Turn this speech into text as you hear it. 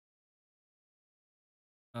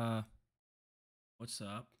Uh, what's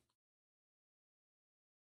up?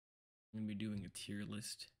 I'm gonna be doing a tier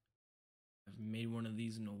list. I've made one of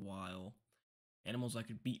these in a while. Animals I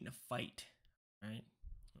could beat in a fight, right?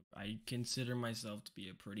 I consider myself to be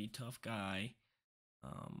a pretty tough guy.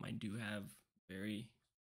 I do have very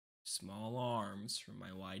small arms for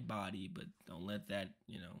my wide body, but don't let that,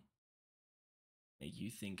 make you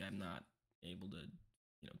think I'm not able to,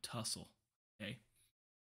 tussle. Okay?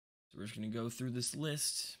 So we're just gonna go through this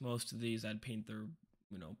list. Most of these I'd paint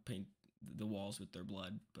paint the walls with their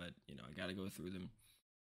blood, but I gotta go through them.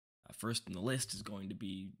 First in the list is going to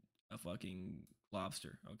be a fucking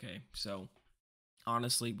lobster. Okay, so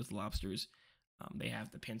honestly, with lobsters, they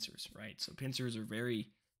have the pincers, right? So pincers are very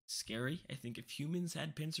scary. I think if humans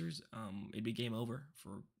had pincers, it'd be game over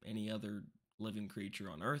for any other living creature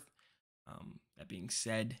on Earth. That being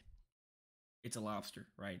said, it's a lobster,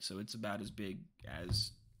 right? So it's about as big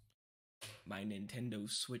as my Nintendo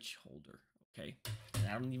Switch holder. Okay, and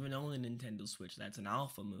I don't even own a Nintendo Switch. That's an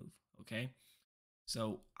alpha move. Okay,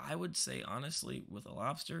 so I would say honestly, with a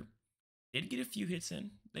lobster, they'd get a few hits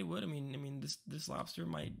in. They would. I mean, this lobster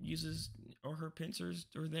might use his or her pincers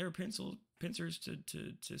or their pincers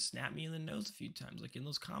to snap me in the nose a few times, like in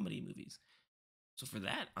those comedy movies. So for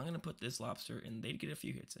that, I'm gonna put this lobster, and they'd get a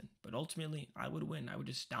few hits in. But ultimately, I would win. I would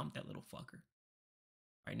just stomp that little fucker.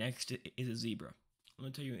 All right, next is a zebra. I'm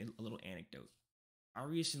gonna tell you a little anecdote. I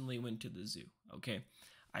recently went to the zoo. Okay,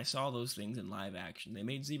 I saw those things in live action. They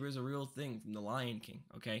made zebras a real thing from The Lion King.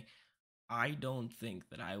 Okay, I don't think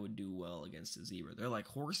that I would do well against a zebra. They're like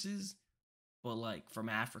horses, but like from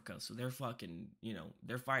Africa. So they're fucking,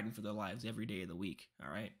 they're fighting for their lives every day of the week.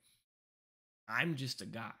 All right. I'm just a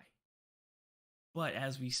guy. But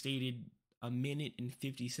as we stated a minute and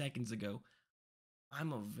 50 seconds ago,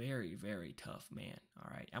 I'm a very, very tough man. All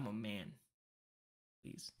right. I'm a man,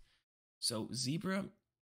 please. So zebra,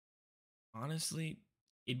 honestly,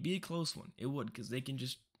 it'd be a close one. It would, because they can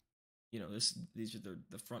just these are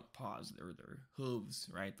the front paws or their hooves,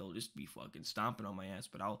 right? They'll just be fucking stomping on my ass,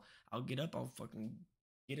 but I'll get up, I'll fucking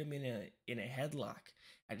get him in a headlock.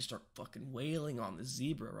 I just start fucking wailing on the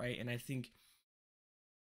zebra, right? And I think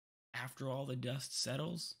after all the dust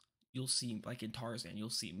settles, you'll see, like in Tarzan, you'll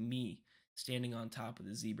see me standing on top of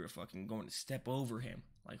the zebra, fucking going to step over him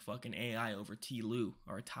like fucking AI over T. Lou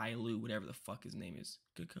or Tai Lu, whatever the fuck his name is.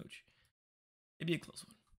 Good coach. It'd be a close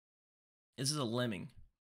one. This is a lemming.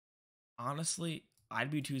 Honestly,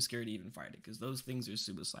 I'd be too scared to even fight it because those things are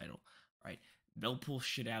suicidal, right? They'll pull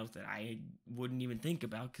shit out that I wouldn't even think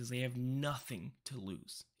about because they have nothing to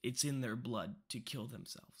lose. It's in their blood to kill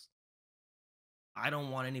themselves. I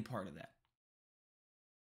don't want any part of that.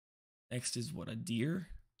 Next is what, a deer?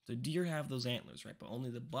 So deer have those antlers, right? But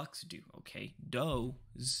only the bucks do, okay? Doe,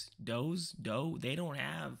 they don't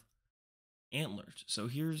have antlers. So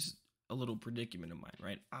here's a little predicament of mine,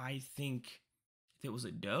 right? I think if it was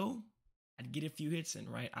a doe, I'd get a few hits in,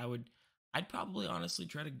 right? I'd probably honestly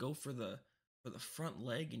try to go for the front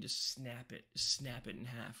leg and just snap it in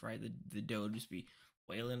half, right? The doe would just be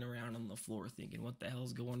wailing around on the floor thinking, what the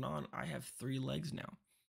hell's going on? I have three legs now.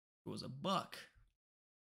 If it was a buck,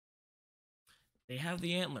 they have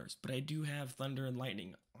the antlers, but I do have thunder and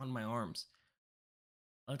lightning on my arms.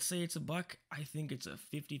 Let's say it's a buck. I think it's a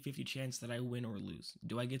 50-50 chance that I win or lose.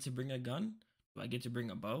 Do I get to bring a gun? Do I get to bring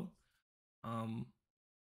a bow? Um,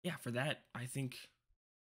 yeah, for that, I think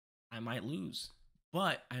I might lose,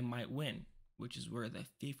 but I might win, which is where the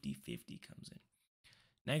 50-50 comes in.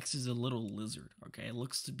 Next is a little lizard. Okay, it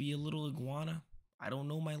looks to be a little iguana. I don't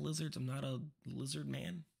know my lizards. I'm not a lizard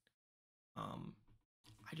man. Um,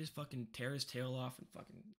 I just fucking tear his tail off and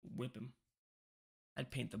fucking whip him.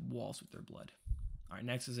 I'd paint the walls with their blood. All right,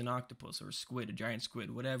 next is an octopus or a squid, a giant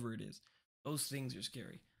squid, whatever it is. Those things are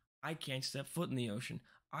scary. I can't step foot in the ocean.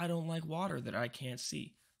 I don't like water that I can't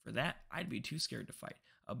see. For that, I'd be too scared to fight.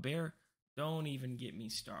 A bear, don't even get me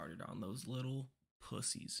started on those little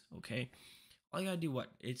pussies, okay? All you gotta do what?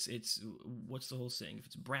 It's what's the whole saying? If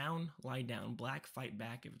it's brown, lie down. Black, fight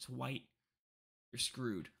back. If it's white, you're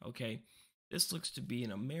screwed, okay? This looks to be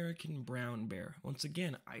an American brown bear. Once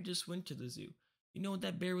again, I just went to the zoo. You know what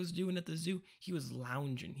that bear was doing at the zoo? He was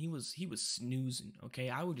lounging. He was snoozing. Okay,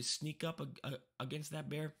 I would just sneak up against that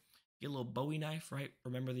bear, get a little Bowie knife, right?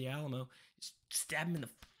 Remember the Alamo? Just stab him in the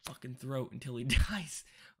fucking throat until he dies.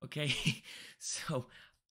 Okay, so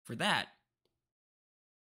for that,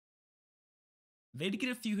 they'd get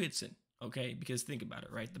a few hits in. Okay, because think about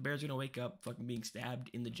it, right? The bear's gonna wake up, fucking being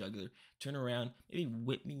stabbed in the jugular, turn around, maybe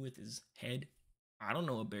whip me with his head. I don't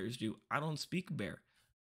know what bears do. I don't speak bear.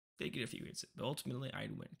 They get a few hits, but ultimately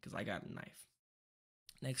I'd win because I got a knife.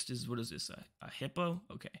 Next is, what is this? A hippo?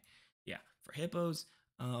 Okay, yeah. For hippos,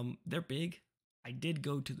 They're big. I did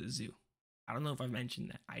go to the zoo. I don't know if I mentioned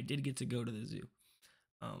that. I did get to go to the zoo.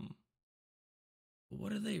 Um,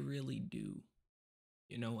 what do they really do?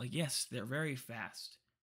 You know, like, yes, they're very fast.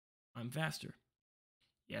 I'm faster.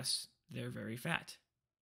 Yes, they're very fat.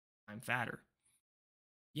 I'm fatter.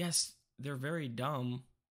 Yes, they're very dumb.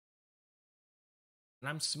 And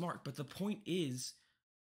I'm smart. But the point is,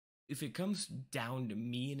 if it comes down to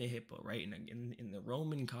me and a hippo, right, in the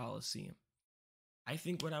Roman Colosseum, I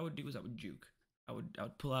think what I would do is I would juke. I would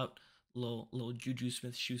pull out little Juju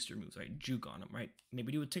Smith Schuster moves, right? Juke on him, right?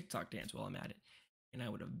 Maybe do a TikTok dance while I'm at it, and I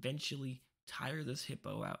would eventually tire this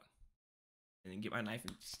hippo out, and then get my knife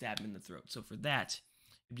and stab him in the throat. So for that,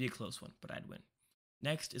 it'd be a close one, but I'd win.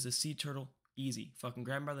 Next is a sea turtle. Easy. Fucking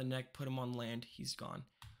grab him by the neck, put him on land. He's gone.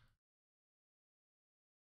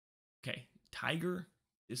 Okay, tiger.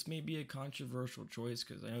 This may be a controversial choice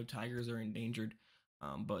because I know tigers are endangered,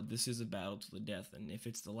 but this is a battle to the death. And if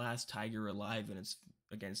it's the last tiger alive and it's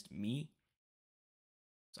against me,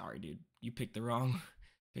 sorry, dude, you picked the wrong,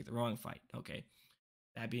 picked the wrong fight. Okay.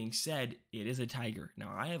 That being said, it is a tiger.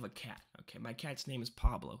 Now I have a cat. Okay, my cat's name is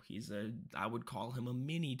Pablo. I would call him a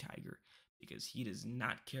mini tiger because he does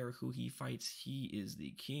not care who he fights. He is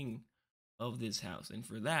the king of this house, and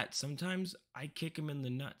for that, sometimes I kick him in the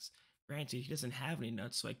nuts. Granted, he doesn't have any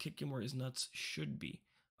nuts, so I kick him where his nuts should be.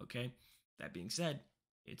 Okay. That being said,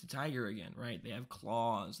 it's a tiger again, right? They have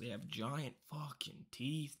claws. They have giant fucking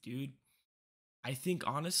teeth, dude. I think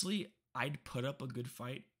honestly, I'd put up a good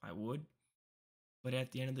fight. I would. But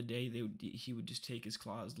at the end of the day, he would just take his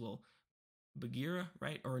claws, little Bagheera,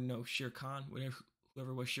 right? Or no, Shere Khan,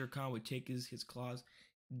 whoever was Shere Khan would take his claws,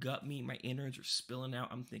 gut me, my innards are spilling out.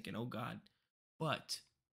 I'm thinking, oh God. But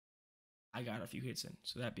I got a few hits in.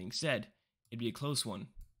 So that being said, it'd be a close one,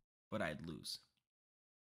 but I'd lose.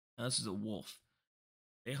 Now this is a wolf.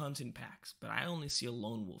 They hunt in packs, but I only see a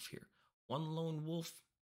lone wolf here. One lone wolf,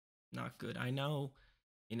 not good. I know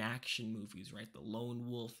in action movies, right? The lone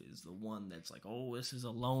wolf is the one that's like, oh, this is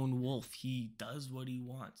a lone wolf. He does what he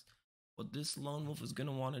wants. What this lone wolf is going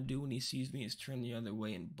to want to do when he sees me is turn the other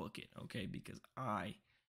way and book it, okay? Because I'm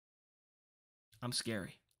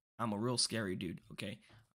scary. I'm a real scary dude, okay?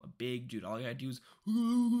 I'm a big dude. All I gotta do is,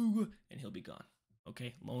 and he'll be gone,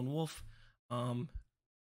 okay? Lone wolf,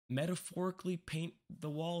 metaphorically paint the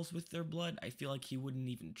walls with their blood. I feel like he wouldn't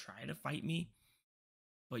even try to fight me,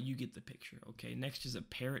 but you get the picture, okay? Next is a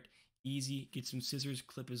parrot. Easy. Get some scissors,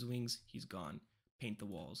 clip his wings. He's gone. Paint the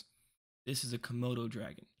walls. This is a Komodo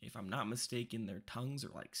dragon. If I'm not mistaken, their tongues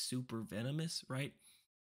are like super venomous, right?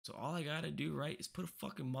 So all I gotta do, right, is put a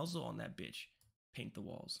fucking muzzle on that bitch. Paint the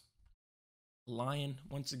walls. Lion.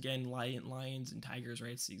 Once again, lions and tigers,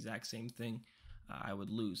 right? It's the exact same thing. I would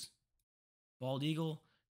lose. Bald eagle.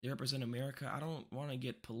 They represent America. I don't want to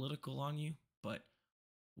get political on you, but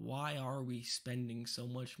why are we spending so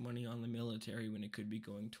much money on the military when it could be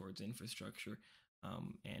going towards infrastructure,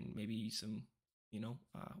 and maybe some,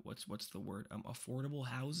 what's the word? Affordable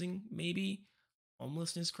housing, maybe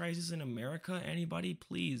homelessness crisis in America. Anybody,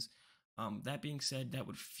 please. That being said, that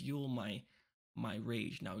would fuel my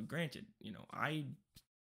rage. Now, granted,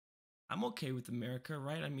 I'm okay with America,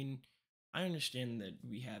 right? I mean, I understand that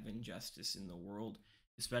we have injustice in the world,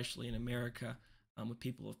 especially in America, with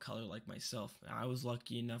people of color like myself. I was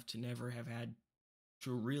lucky enough to never have had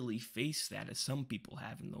to really face that as some people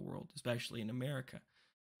have in the world, especially in America.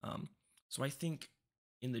 So I think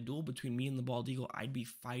in the duel between me and the bald eagle, I'd be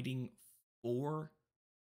fighting for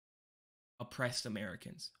oppressed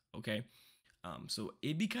Americans. Okay. So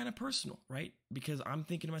it'd be kind of personal, right? Because I'm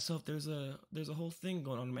thinking to myself, there's a whole thing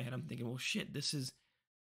going on in my head. I'm thinking, well, shit, this is,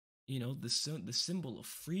 the symbol of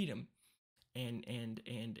freedom and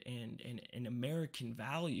American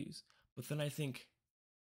values. But then I think,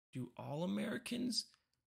 do all Americans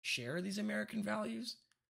share these American values?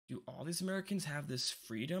 Do all these Americans have this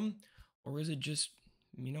freedom, or is it just,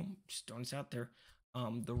 just throwing this out there,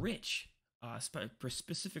 the rich,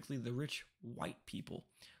 specifically the rich white people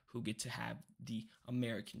who get to have the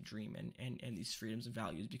American dream and these freedoms and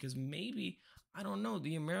values? Because maybe, I don't know,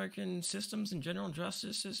 the American systems and general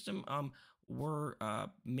justice system were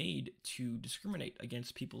made to discriminate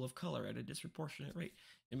against people of color at a disproportionate rate.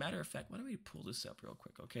 As a matter of fact, why don't we pull this up real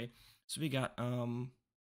quick, okay? So we got,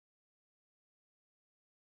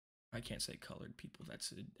 I can't say colored people,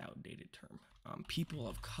 that's an outdated term. People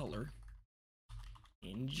of color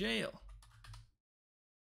in jail,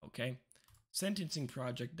 okay?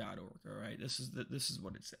 Sentencingproject.org, all right? This is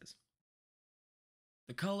what it says.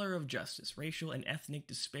 The color of justice, racial and ethnic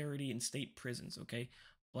disparity in state prisons, okay?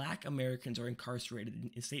 Black Americans are incarcerated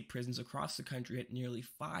in state prisons across the country at nearly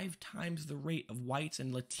 5 times the rate of whites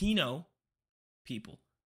and Latino people.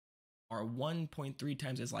 are 1.3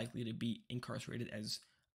 times as likely to be incarcerated as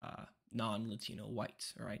non-Latino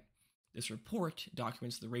whites. All right. This report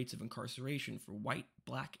documents the rates of incarceration for white,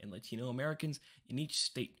 black, and Latino Americans in each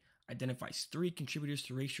state, identifies 3 contributors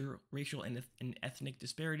to racial and ethnic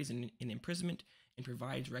disparities in imprisonment, and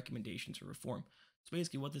provides recommendations for reform. So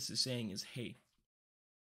basically what this is saying is, hey,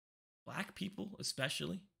 black people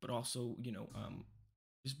especially, but also,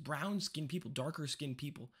 just brown-skinned people, darker-skinned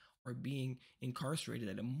people are being incarcerated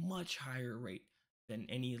at a much higher rate than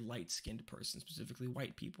any light-skinned person, specifically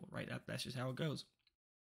white people, right? That's just how it goes.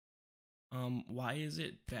 Why is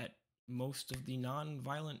it that most of the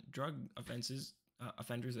non-violent drug offenders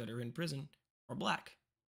that are in prison are black?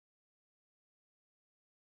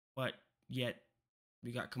 But yet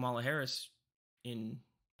we got Kamala Harris in,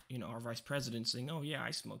 our vice president saying, "Oh yeah,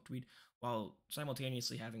 I smoked weed," while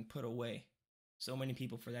simultaneously having put away so many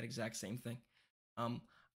people for that exact same thing. I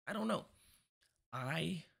don't know.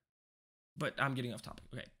 But I'm getting off topic.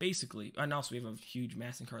 Okay, basically, and also we have a huge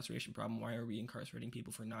mass incarceration problem. Why are we incarcerating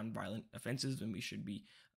people for non-violent offenses when we should be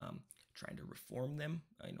trying to reform them?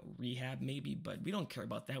 Rehab maybe, but we don't care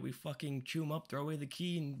about that. We fucking chew them up, throw away the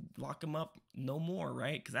key, and lock them up no more,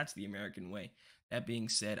 right? Because that's the American way. That being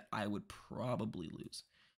said, I would probably lose.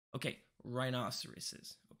 Okay,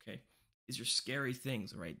 rhinoceroses, okay? These are scary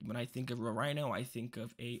things, right? When I think of a rhino, I think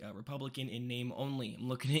of a Republican in name only. I'm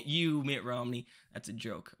looking at you, Mitt Romney. That's a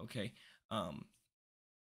joke, okay?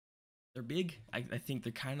 They're big. I think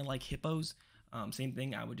they're kind of like hippos. Same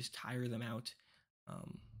thing. I would just tire them out.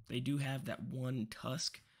 They do have that one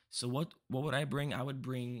tusk. So what would I bring? I would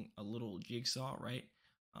bring a little jigsaw, right?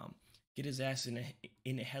 Get his ass in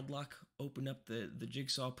a headlock. Open up the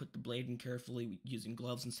jigsaw. Put the blade in carefully using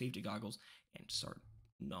gloves and safety goggles, and start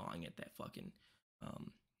gnawing at that fucking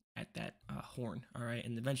horn. All right,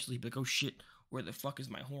 and eventually be like, "Oh shit, where the fuck is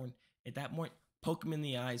my horn?" At that point, poke him in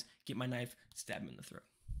the eyes, get my knife, stab him in the throat.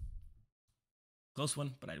 Close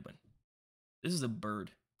one, but I'd win. This is a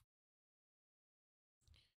bird.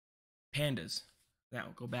 Pandas. Now,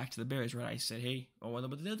 go back to the bears, right? I said, hey,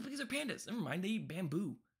 but these are pandas. Never mind, they eat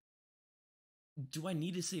bamboo. Do I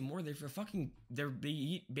need to say more? They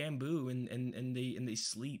eat bamboo and they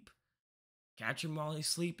sleep. Catch him while he's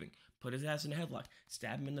sleeping. Put his ass in a headlock.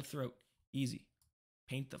 Stab him in the throat. Easy.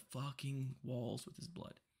 Paint the fucking walls with his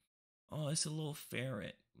blood. Oh, it's a little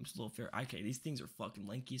ferret. It's a little ferret. Okay, these things are fucking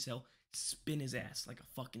lanky as hell. Spin his ass like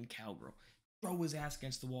a fucking cowgirl. Throw his ass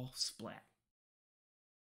against the wall. Splat.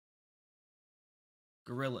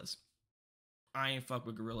 Gorillas. I ain't fuck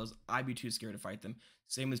with gorillas. I'd be too scared to fight them.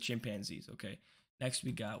 Same with chimpanzees, okay? Next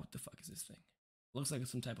we got, what the fuck is this thing? Looks like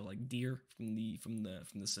it's some type of like deer from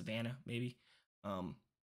the savannah, maybe. I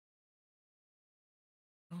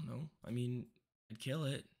don't know. I mean, I'd kill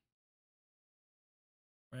it.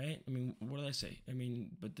 Right? I mean, what did I say? I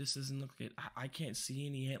mean, but this doesn't look good. I can't see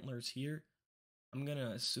any antlers here. I'm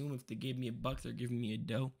gonna assume if they gave me a buck, they're giving me a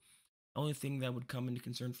doe. The only thing that would come into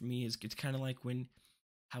concern for me is it's kind of like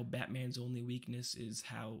how Batman's only weakness is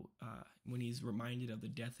how when he's reminded of the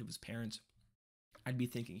death of his parents, I'd be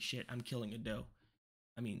thinking, shit, I'm killing a doe.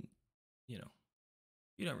 I mean, you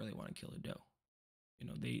don't really want to kill a doe.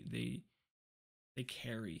 They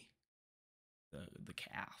carry the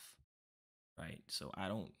calf, right? So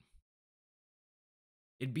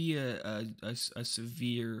it'd be a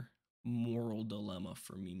severe moral dilemma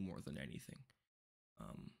for me more than anything.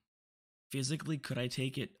 Physically, could I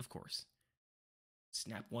take it? Of course.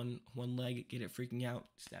 Snap one leg, get it freaking out,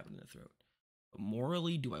 stab it in the throat. But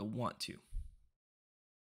morally, do I want to?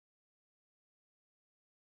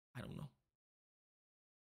 I don't know.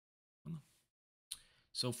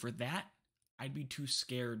 So for that, I'd be too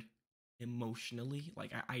scared emotionally.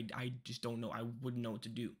 Like I just don't know. I wouldn't know what to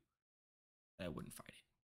do. I wouldn't fight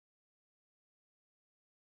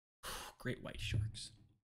it. Great white sharks.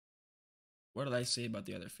 What did I say about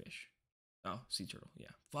the other fish? Oh, sea turtle.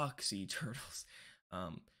 Yeah, fuck sea turtles.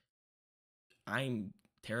 I'm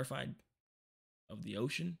terrified of the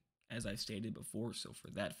ocean, as I've stated before. So for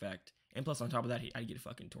that fact, and plus on top of that, I'd get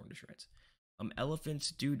fucking torn to shreds.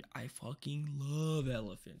 Elephants, dude, I fucking love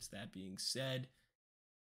elephants. That being said,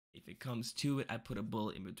 if it comes to it, I put a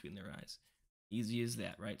bullet in between their eyes. Easy as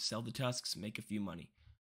that, right? Sell the tusks, make a few money.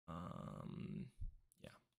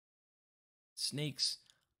 Yeah. Snakes,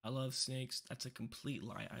 I love snakes. That's a complete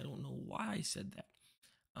lie. I don't know why I said that.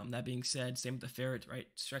 That being said, same with the ferret, right?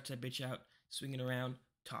 Stretch that bitch out, swing it around,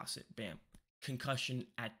 toss it, bam. Concussion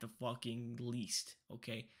at the fucking least,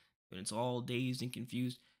 okay? When it's all dazed and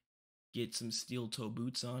confused, get some steel toe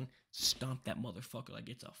boots on, stomp that motherfucker like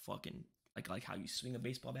it's a fucking, like how you swing a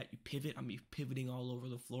baseball bat, you pivot, I'm pivoting all over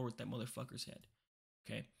the floor with that motherfucker's head,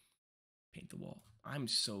 okay? paint the wall. I'm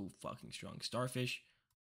so fucking strong. Starfish,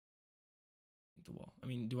 paint the wall. I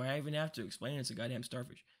mean, do I even have to explain it's a goddamn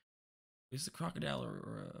starfish? It's a crocodile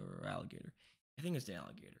or alligator. I think it's the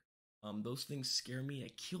alligator. Those things scare me. I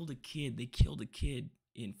killed a kid. They killed a kid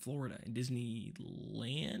in Florida in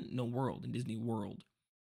Disneyland, no World, in Disney World.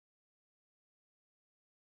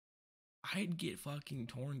 I'd get fucking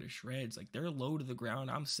torn to shreds. Like they're low to the ground.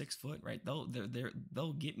 I'm 6 foot, right?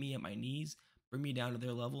 They'll get me at my knees, bring me down to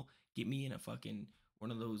their level, get me in a fucking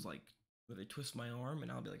one of those like where they twist my arm,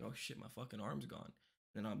 and I'll be like, oh shit, my fucking arm's gone.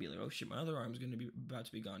 Then I'll be like, oh shit, my other arm's gonna be about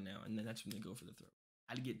to be gone now, and then that's when they go for the throat.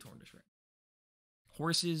 I'd get torn to shreds.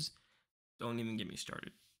 Horses, don't even get me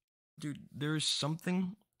started, dude. There's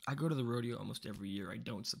something. I go to the rodeo almost every year. I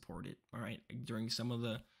don't support it. All right, during some of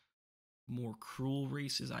the more cruel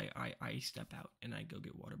races, I step out and I go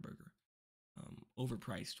get Whataburger,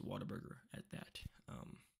 overpriced Whataburger at that.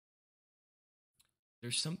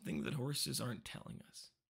 There's something that horses aren't telling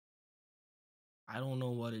us. I don't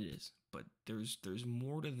know what it is, but there's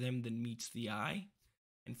more to them than meets the eye,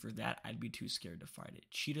 and for that I'd be too scared to fight it.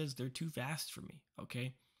 Cheetahs, they're too fast for me.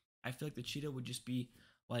 Okay, I feel like the cheetah would just be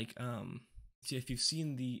like see if you've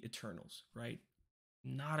seen the Eternals, right?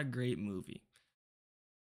 Not a great movie.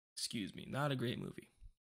 Excuse me, not a great movie.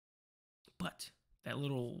 But that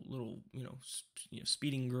little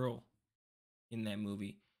speeding girl in that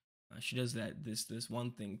movie, she does this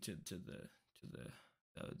one thing to the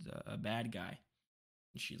bad guy,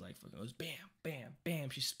 and she like fucking goes bam bam bam.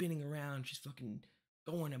 She's spinning around. She's fucking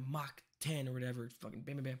going at Mach 10 or whatever. Fucking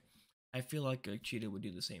bam bam bam. I feel like a cheetah would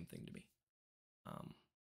do the same thing to me.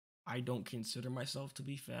 I don't consider myself to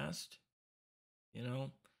be fast, you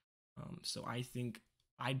know. So I think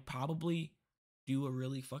I'd probably do a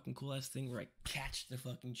really fucking cool ass thing where I catch the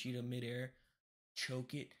fucking cheetah midair,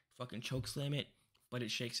 choke it, fucking choke slam it, but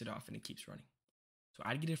it shakes it off and it keeps running. So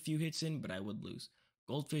I'd get a few hits in, but I would lose.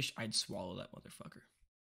 Goldfish, I'd swallow that motherfucker.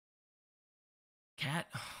 Cat,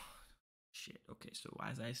 oh, shit. Okay, so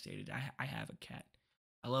as I stated, I have a cat.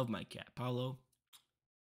 I love my cat, Paulo.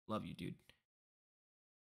 Love you, dude.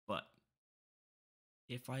 But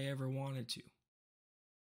if I ever wanted to,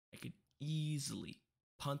 I could easily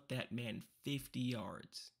punt that man 50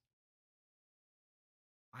 yards.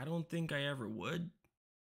 I don't think I ever would.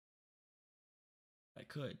 I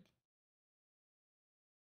could.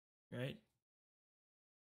 Right?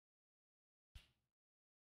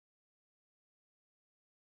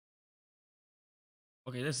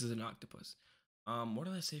 Okay, this is an octopus. What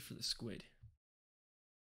did I say for the squid?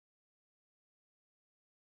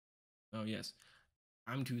 Oh, yes.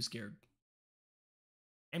 I'm too scared.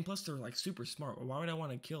 And plus they're like super smart. Why would I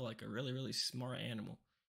want to kill like a really, really smart animal?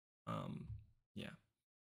 Yeah.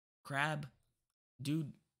 Crab,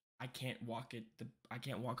 dude, I can't walk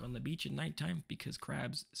on the beach at nighttime because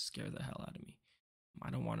crabs scare the hell out of me. I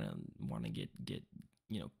don't want to get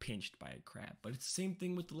pinched by a crab. But it's the same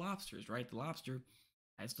thing with the lobsters, right? The lobster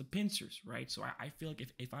has the pincers, right? So I feel like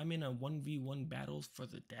if I'm in a 1v1 battle for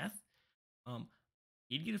the death,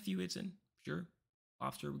 he'd get a few hits in, sure.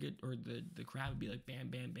 Lobster would get, or the crab would be like bam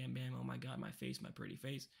bam bam bam, oh my god, my face, my pretty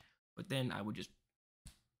face. But then I would just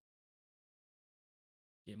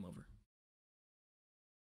game over.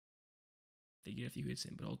 They get a few hits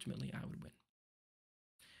in, but ultimately I would win.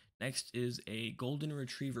 Next is a golden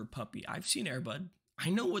retriever puppy. I've seen Airbud. I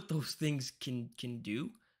know what those things can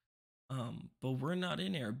do. But we're not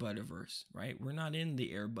in Airbudiverse, right? We're not in the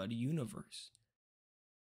Airbud universe.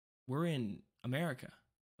 We're in America,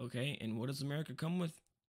 okay? And what does America come with?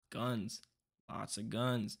 Guns. Lots of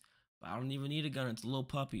guns. But I don't even need a gun. It's a little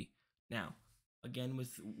puppy. Now, again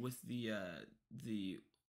with the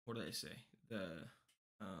what did I say? The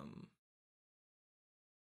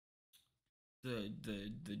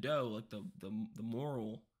doe, like the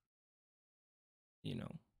moral,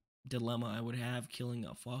 dilemma I would have killing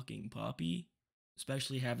a fucking puppy,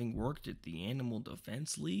 especially having worked at the Animal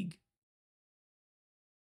Defense League.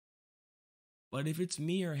 But if it's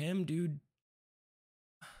me or him, dude,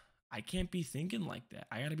 I can't be thinking like that.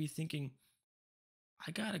 I gotta be thinking,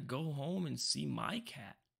 I gotta go home and see my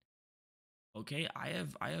cat. Okay, I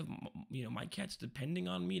have, my cat's depending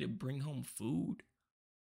on me to bring home food.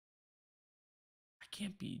 I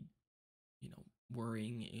can't be,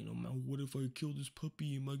 worrying, what if I kill this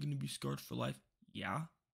puppy? Am I gonna be scarred for life? Yeah,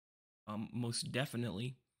 most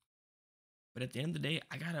definitely. But at the end of the day,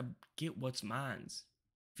 I gotta get what's mine's.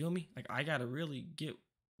 Feel me? Like I gotta really get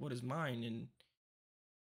what is mine, and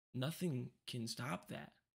nothing can stop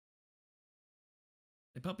that.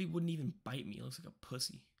 The puppy wouldn't even bite me. It looks like a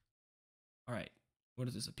pussy. All right, what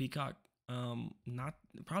is this? A Peacock? Not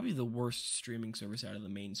probably the worst streaming service out of the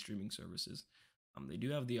main streaming services. They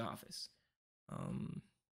do have The Office.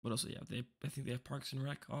 What else? Yeah, I think they have Parks and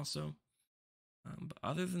Rec also. But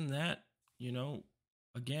other than that, you know,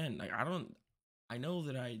 again, like I know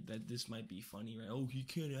that this might be funny, right? Oh, you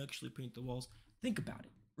can't actually paint the walls. Think about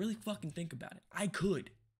it. Really fucking think about it. I could.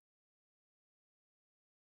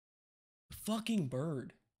 Fucking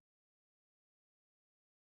bird.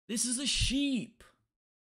 This is a sheep.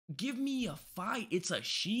 Give me a fight. It's a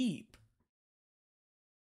sheep.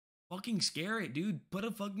 Fucking scare it, dude. Put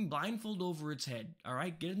a fucking blindfold over its head. All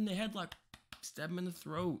right, get it in the headlock. Stab him in the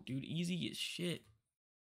throat, dude. Easy as shit.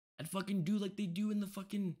 I'd fucking do like they do in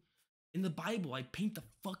the Bible. I paint the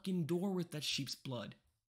fucking door with that sheep's blood.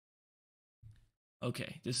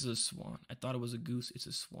 Okay, this is a swan. I thought it was a goose. It's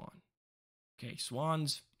a swan. Okay,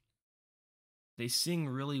 swans. They sing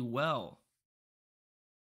really well.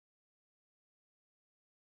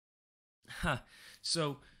 Huh.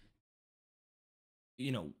 So,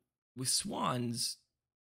 with swans,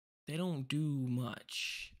 they don't do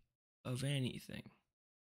much of anything.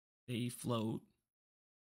 They float.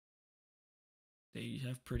 They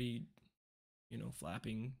have pretty,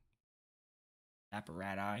 flapping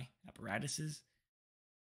apparatuses.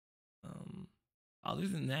 Um, Other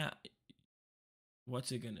than that,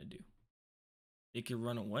 what's it gonna do? It could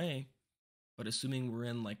run away, but assuming we're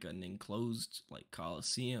in like an enclosed like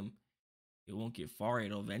coliseum, it won't get far.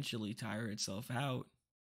 It'll eventually tire itself out.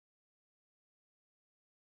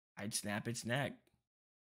 I'd snap its neck.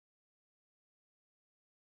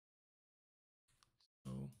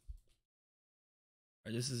 So,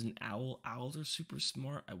 or this is an owl. Owls are super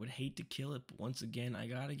smart. I would hate to kill it, but once again, I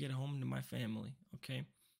gotta get home to my family. Okay.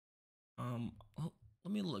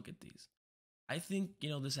 Let me look at these. I think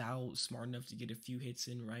this owl is smart enough to get a few hits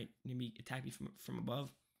in, right? Maybe attack me from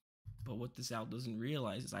above. But what this owl doesn't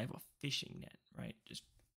realize is I have a fishing net, right? Just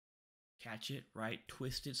catch it, right?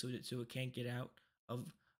 Twist it so it can't get out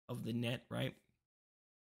of the net, right?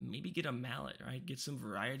 Maybe get a mallet, right? Get some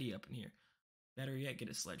variety up in here. Better yet, get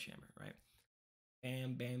a sledgehammer, right?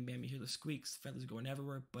 Bam, bam, bam. You hear the squeaks, feathers going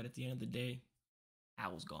everywhere, but at the end of the day,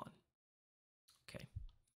 owl's gone. Okay.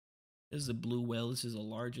 This is a blue whale. This is the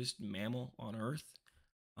largest mammal on Earth.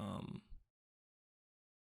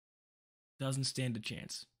 Doesn't stand a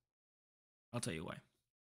chance. I'll tell you why.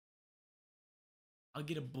 I'll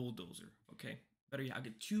get a bulldozer, okay? Better yet, I'll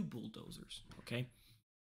get 2 bulldozers, okay?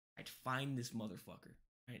 I'd find this motherfucker,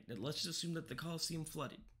 right? Now, let's just assume that the Coliseum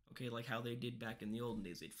flooded, okay? Like how they did back in the olden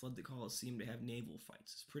days. They'd flood the Coliseum to have naval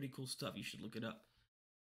fights. It's pretty cool stuff. You should look it up.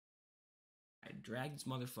 I'd drag this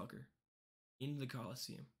motherfucker into the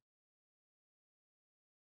Coliseum.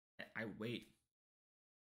 I wait.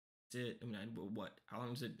 That's it. I mean, what? How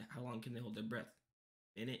long is it? How long can they hold their breath?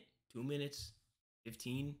 Minute? 2 minutes?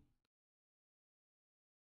 15?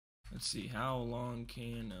 Let's see. How long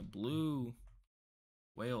can a blue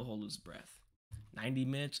whale hold his breath? 90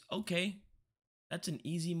 minutes? Okay. That's an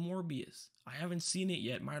easy Morbius. I haven't seen it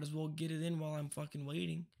yet. Might as well get it in while I'm fucking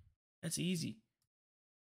waiting. That's easy.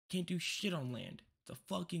 Can't do shit on land. It's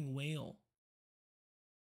a fucking whale.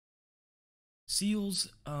 Seals,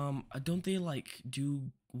 don't they like do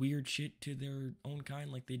weird shit to their own kind?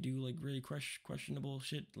 Like they do like really questionable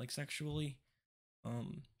shit, like sexually.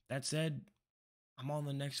 That said, I'm on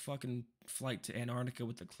the next fucking flight to Antarctica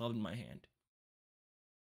with a club in my hand.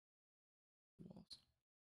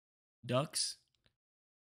 Ducks,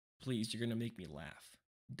 please, you're gonna make me laugh.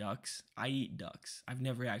 Ducks, I eat ducks. I've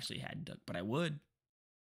never actually had duck, but I would.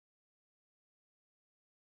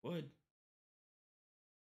 Would.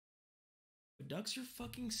 But ducks are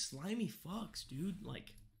fucking slimy fucks, dude.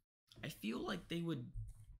 Like, I feel like they would.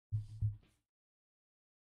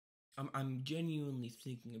 I'm genuinely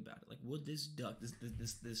thinking about it. Like, would this duck,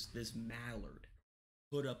 this mallard,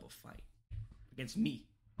 put up a fight against me?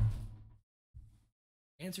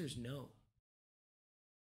 Answer is no.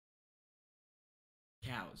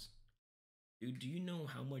 Cows. Dude, do you know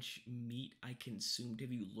how much meat I consumed?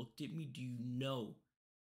 Have you looked at me? Do you know?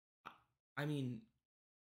 I mean,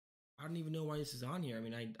 I don't even know why this is on here. I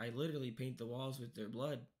mean, I literally paint the walls with their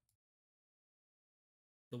blood.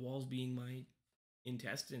 The walls being my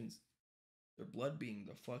intestines. Their blood being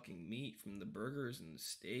the fucking meat from the burgers and the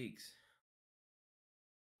steaks.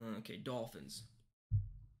 Okay, dolphins.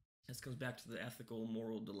 This comes back to the ethical,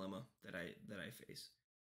 moral dilemma that I face.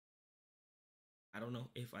 I don't know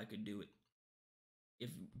if I could do it. If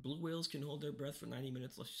blue whales can hold their breath for 90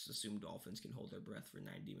 minutes, let's just assume dolphins can hold their breath for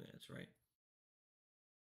 90 minutes, right?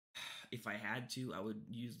 If I had to, I would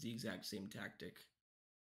use the exact same tactic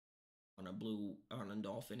on a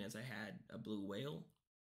dolphin as I had a blue whale.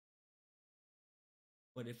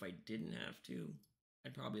 But if I didn't have to,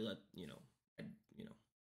 I'd probably let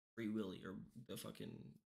Free Willy or the fucking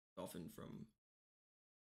dolphin from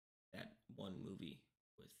that one movie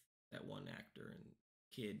with that one actor and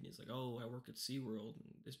kid, and he's like, "Oh, I work at SeaWorld,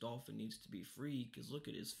 and this dolphin needs to be free because look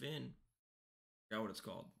at his fin." I forgot what it's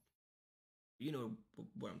called. You know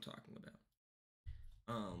what I'm talking about.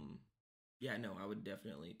 Um, yeah, no, I would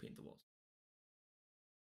definitely paint the walls.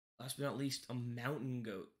 Last but not least, a mountain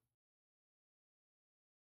goat.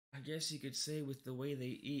 I guess you could say with the way they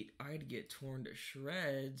eat, I'd get torn to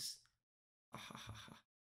shreds. Ah, ha, ha, ha.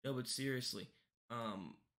 No, but seriously,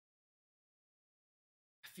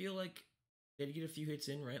 I feel like they'd get a few hits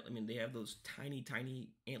in, right? I mean, they have those tiny, tiny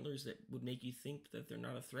antlers that would make you think that they're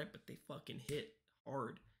not a threat, but they fucking hit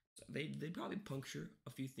hard. So they'd probably puncture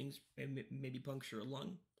a few things, maybe puncture a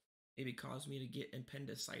lung, maybe cause me to get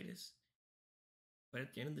appendicitis. But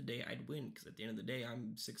at the end of the day, I'd win because at the end of the day,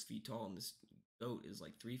 I'm 6 feet tall and this goat is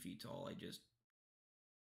like 3 feet tall. I just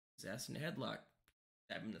his ass in a headlock,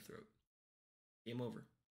 stab him in the throat. Game over.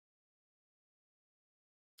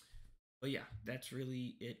 But yeah, that's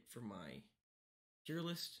really it for my tier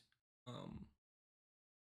list. Um,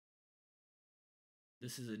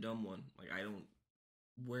 this is a dumb one. Like I don't.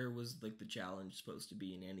 Where was like the challenge supposed to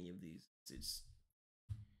be in any of these? It's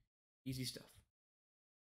easy stuff.